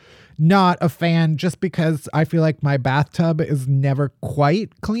generally not a fan just because I feel like my bathtub is never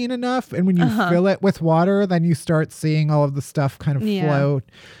quite clean enough. And when you fill it with water, then you start seeing all of the stuff kind of float.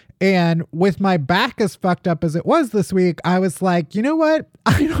 And with my back as fucked up as it was this week, I was like, you know what?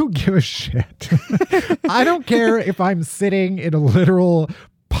 I don't give a shit. I don't care if I'm sitting in a literal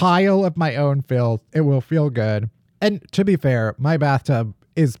pile of my own filth. It will feel good. And to be fair, my bathtub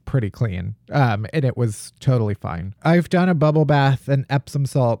is pretty clean. And it was totally fine. I've done a bubble bath and Epsom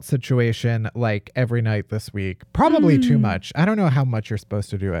salt situation like every night this week. Probably too much. I don't know how much you're supposed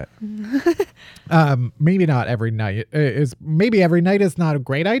to do it. Maybe not every night. Maybe every night is not a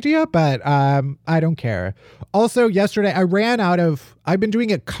great idea, but I don't care. Also, yesterday I've been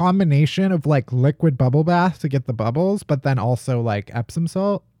doing a combination of like liquid bubble bath to get the bubbles, but then also like Epsom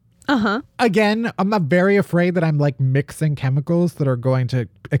salt. Again, I'm not very afraid that I'm like mixing chemicals that are going to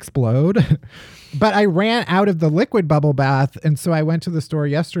explode. But I ran out of the liquid bubble bath. And so I went to the store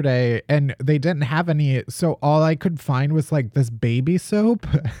yesterday and they didn't have any. So all I could find was like this baby soap,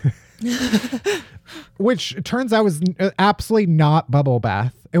 which it turns out was absolutely not bubble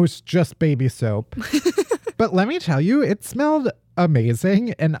bath. It was just baby soap. But let me tell you, it smelled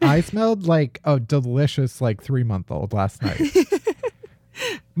amazing. And I smelled like a delicious like 3-month-old last night.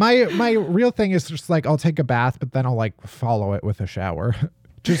 My real thing is just like I'll take a bath, but then I'll like follow it with a shower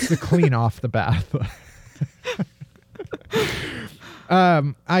just to clean off the bath.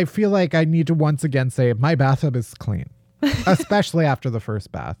 I feel like I need to once again say my bathtub is clean, especially after the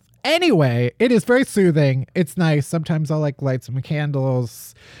first bath. Anyway, it is very soothing. It's nice. Sometimes I'll like light some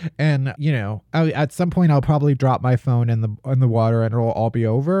candles and, you know, at some point I'll probably drop my phone in the water and it'll all be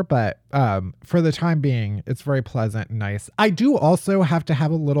over. But for the time being, it's very pleasant and nice. I do also have to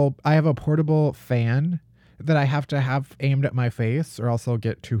have I have a portable fan that I have to have aimed at my face or else I'll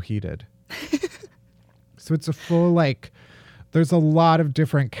get too heated. So it's a full, like, there's a lot of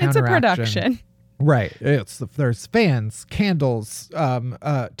different counteraction. It's a production. Right. There's fans, candles,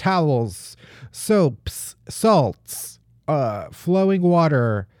 towels, soaps, salts, flowing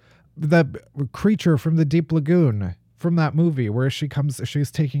water, the creature from the Deep Lagoon from that movie where she's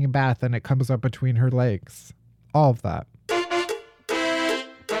taking a bath and it comes up between her legs. All of that.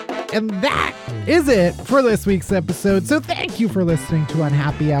 And that is it for this week's episode. So thank you for listening to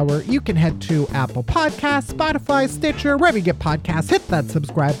Unhappy Hour. You can head to Apple Podcasts, Spotify, Stitcher, wherever you get podcasts. Hit that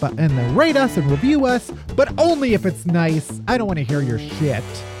subscribe button and then rate us and review us, but only if it's nice. I don't want to hear your shit.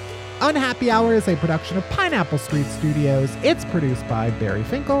 Unhappy Hour is a production of Pineapple Street Studios. It's produced by Barry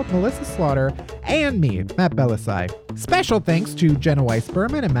Finkel, Melissa Slaughter, and me, Matt Belisai. Special thanks to Jenna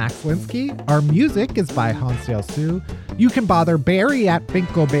Weiss-Berman and Max Linsky. Our music is by Hansdale Sue. You can bother Barry at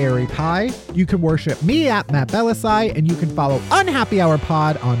Finkelberry Pie. You can worship me at Matt Belisai, and you can follow Unhappy Hour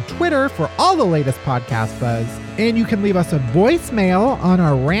Pod on Twitter for all the latest podcast buzz. And you can leave us a voicemail on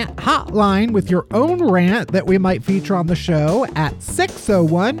our rant hotline with your own rant that we might feature on the show at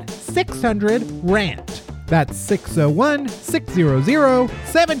 601-600-RANT. That's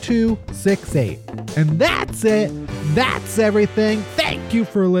 601-600-7268. And that's it. That's everything. Thank you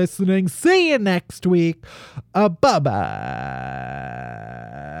for listening. See you next week. Bye-bye.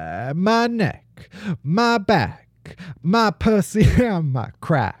 My neck, my back, my pussy, and my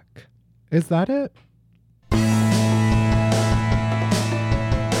crack. Is that it?